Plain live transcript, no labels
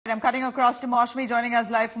I'm cutting across to Maushmi, joining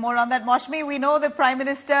us live for more on that. Maushmi, we know the Prime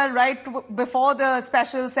Minister, before the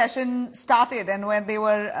special session started and when they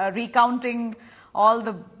were recounting all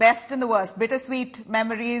the best and the worst, bittersweet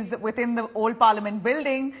memories within the old Parliament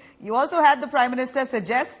building, you also had the Prime Minister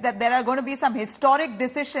suggest that there are going to be some historic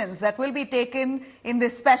decisions that will be taken in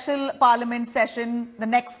this special Parliament session the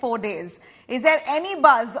next 4 days. Is there any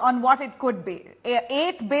buzz on what it could be?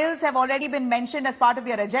 8 bills have already been mentioned as part of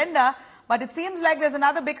their agenda, but it seems like there's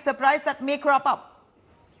another big surprise that may crop up.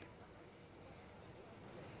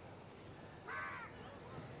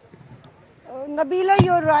 Nabila,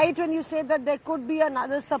 you're right when you say that there could be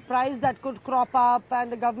another surprise that could crop up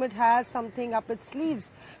and the government has something up its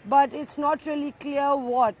sleeves. But it's not really clear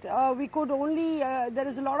what. We could only, there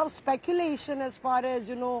is a lot of speculation as far as,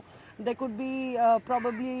 there could be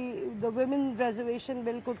probably the women reservation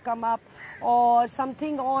bill could come up, or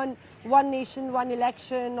something on one nation, one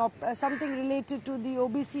election, or something related to the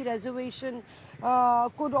OBC reservation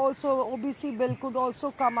OBC bill could also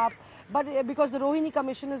come up, but because the Rohini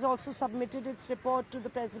Commission has also submitted its report to the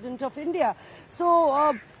President of India.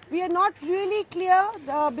 So we are not really clear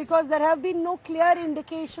because there have been no clear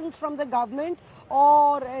indications from the government,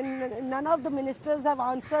 or none of the ministers have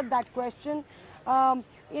answered that question.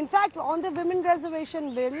 In fact, on the women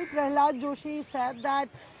reservation bill, Prahlad Joshi said that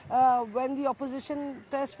when the opposition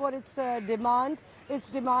pressed for its demand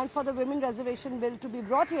for the women reservation bill to be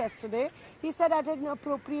brought yesterday, he said at an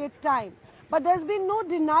appropriate time. But there's been no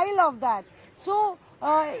denial of that. So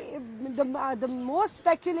the most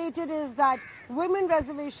speculated is that women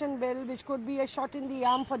reservation bill, which could be a shot in the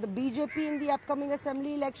arm for the BJP in the upcoming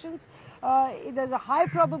assembly elections. There's a high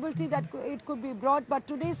probability that it could be brought, but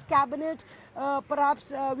today's cabinet,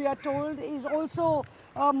 perhaps we are told, is also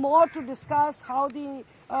more to discuss how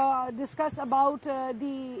discuss about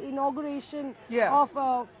the inauguration of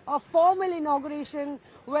a formal inauguration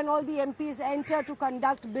when all the MPs enter to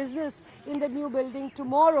conduct business in the new building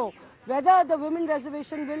tomorrow. Whether the women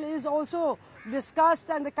reservation bill is also discussed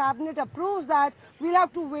and the cabinet approves that, we'll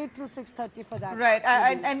have to wait till 6:30 for that. Right.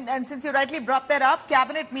 And since you rightly brought that up,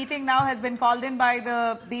 cabinet meeting now has been called in by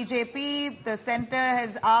the BJP. The centre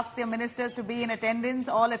has asked their ministers to be in attendance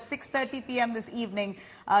all at 6:30 p.m. this evening.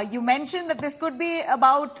 You mentioned that this could be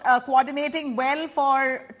about coordinating well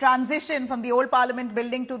for transition from the old Parliament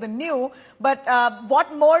building to the new. But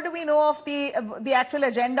what more do we know of the actual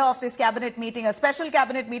agenda of this cabinet meeting, a special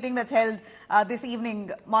cabinet meeting that's held this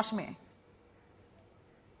evening, Maushmi?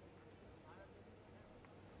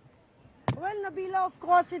 Well, Nabila, of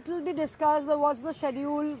course, it will be discussed. What's the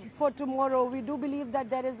schedule for tomorrow? We do believe that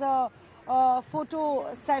there is a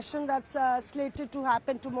photo session that's slated to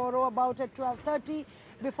happen tomorrow about at 12:30.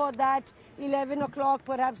 Before that, 11 o'clock,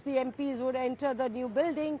 perhaps the MPs would enter the new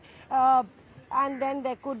building. And then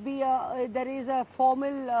there could be there is a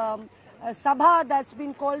formal Sabha that's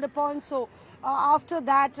been called upon. So after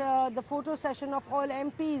that, the photo session of all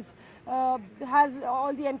MPs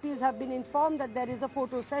all the MPs have been informed that there is a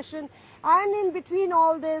photo session, and in between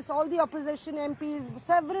all this, all the opposition MPs,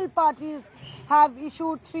 several parties have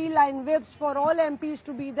issued 3-line whips for all MPs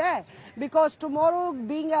to be there, because tomorrow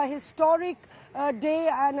being a historic day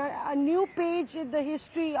and a new page in the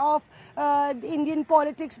history of Indian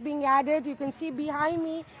politics being added. You can see behind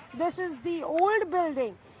me, this is the old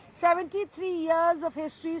building. 73 years of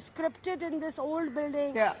history scripted in this old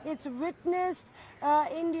building. It's witnessed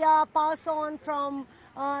India pass on from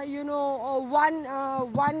one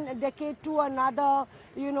decade to another,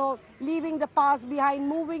 leaving the past behind,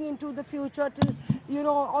 moving into the future, till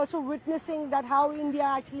also witnessing that how India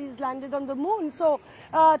actually has landed on the moon. So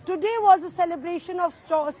today was a celebration of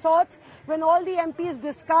sorts when all the MPs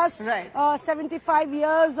discussed 75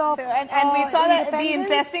 years of and we saw the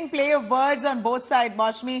interesting play of words on both sides,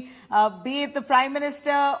 Maushmi, be it the Prime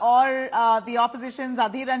Minister or the opposition's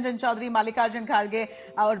Adhir Ranjan Chaudhary, Mallikarjun Kharge,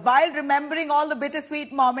 while remembering all the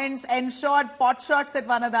bittersweet moments, ensured pot shots at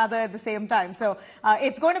one another at the same time. So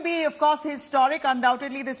it's going to be, of course, historic,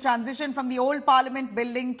 undoubtedly, this transition from the old Parliament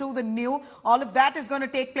building to the new. All of that is going to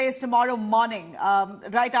take place tomorrow morning,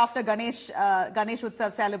 right after Ganesh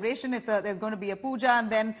Utsav celebration. There's going to be a puja, and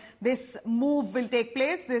then this move will take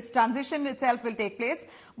place. This transition itself will take place.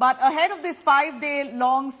 But ahead of this 5-day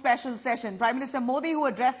long special session, Prime Minister Modi, who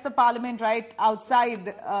addressed the Parliament right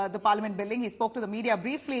outside the Parliament building, he spoke to the media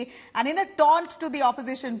briefly, and in a taunt to the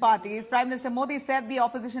opposition parties. Prime Minister Modi said the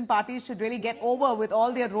opposition parties should really get over with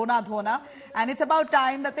all their Rona Dhona, and it's about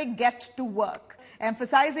time that they get to work,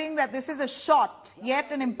 emphasizing that this is a short,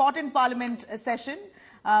 yet an important parliament session.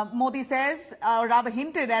 Modi says, or rather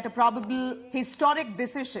hinted at, a probable historic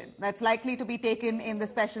decision that's likely to be taken in the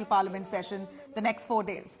special parliament session the next 4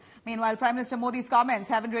 days. Meanwhile, Prime Minister Modi's comments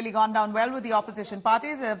haven't really gone down well with the opposition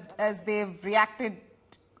parties as they've reacted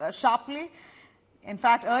sharply. In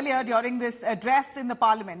fact, earlier during this address in the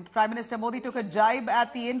parliament, Prime Minister Modi took a jibe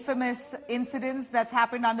at the infamous incidents that's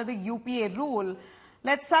happened under the UPA rule.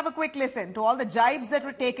 Let's have a quick listen to all the jibes that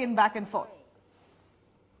were taken back and forth.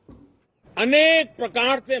 अनेक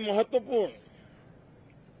प्रकार से महत्वपूर्ण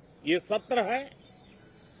ये सत्र है।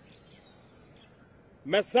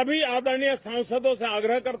 मैं सभी आदरणीय सांसदों से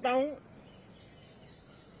आग्रह करता हूं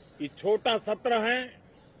कि छोटा सत्र है,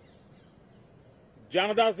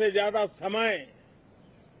 ज्यादा से ज्यादा समय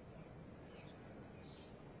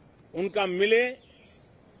उनका मिले,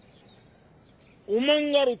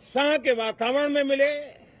 उमंग और उत्साह के वातावरण में मिले।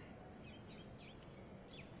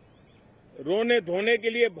 रोने धोने के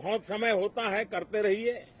लिए बहुत समय होता है, करते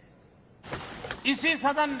रहिए। इसी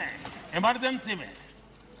सदन ने इमरजेंसी में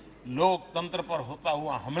लोकतंत्र पर होता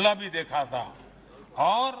हुआ हमला भी देखा था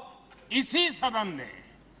और इसी सदन ने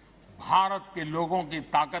भारत के लोगों की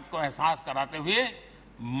ताकत को एहसास कराते हुए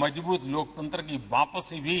मजबूत लोकतंत्र की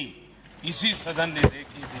वापसी भी इसी सदन ने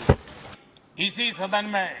देखी थी। इसी सदन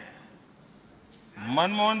में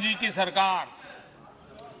मनमोहन जी की सरकार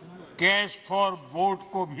कैश फॉर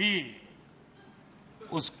वोट को भी,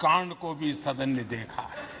 उस कांड को भी सदन ने देखा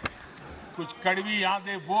है। कुछ कड़वी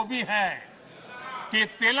यादें वो भी हैं कि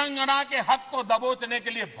तेलंगाना के हक को दबोचने के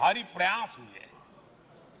लिए भारी प्रयास हुए,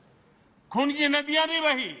 खून की नदियां भी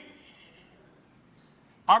बही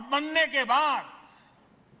और बनने के बाद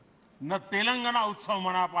न तेलंगाना उत्सव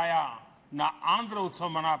मना पाया, न आंध्र उत्सव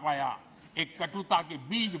मना पाया। एक कटुता के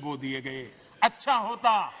बीज बो दिए गए। अच्छा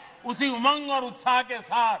होता उसी उमंग और उत्साह के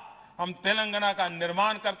साथ हम तेलंगाना का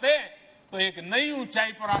निर्माण करते तो एक नई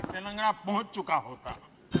ऊंचाई पर आज तेलंगाना पहुंच चुका होता।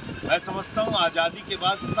 मैं समझता हूं आजादी के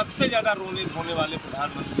बाद सबसे ज्यादा रोने धोने वाले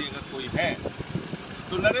प्रधानमंत्री अगर कोई है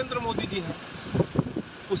तो नरेंद्र मोदी जी हैं।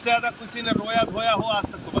 उससे ज्यादा किसी ने रोया धोया हो आज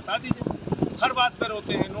तक तो बता दीजिए। हर बात पे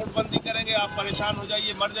रोते हैं। नोटबंदी करेंगे, आप परेशान हो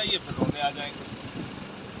जाइए, मर जाइए, फिर रोने आ जाएंगे।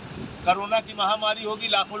 कोरोना की महामारी होगी,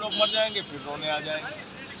 लाखों लोग मर जाएंगे, फिर रोने आ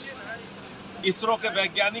जाएंगे। इसरो के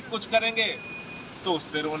वैज्ञानिक कुछ करेंगे तो उस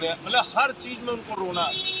पर रोने, मतलब हर चीज में उनको रोना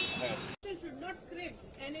है।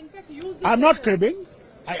 I'm not cribbing.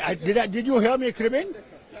 Did you hear me cribbing?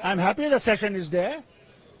 I'm happy the session is there.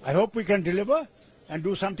 I hope we can deliver and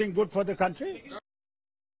do something good for the country.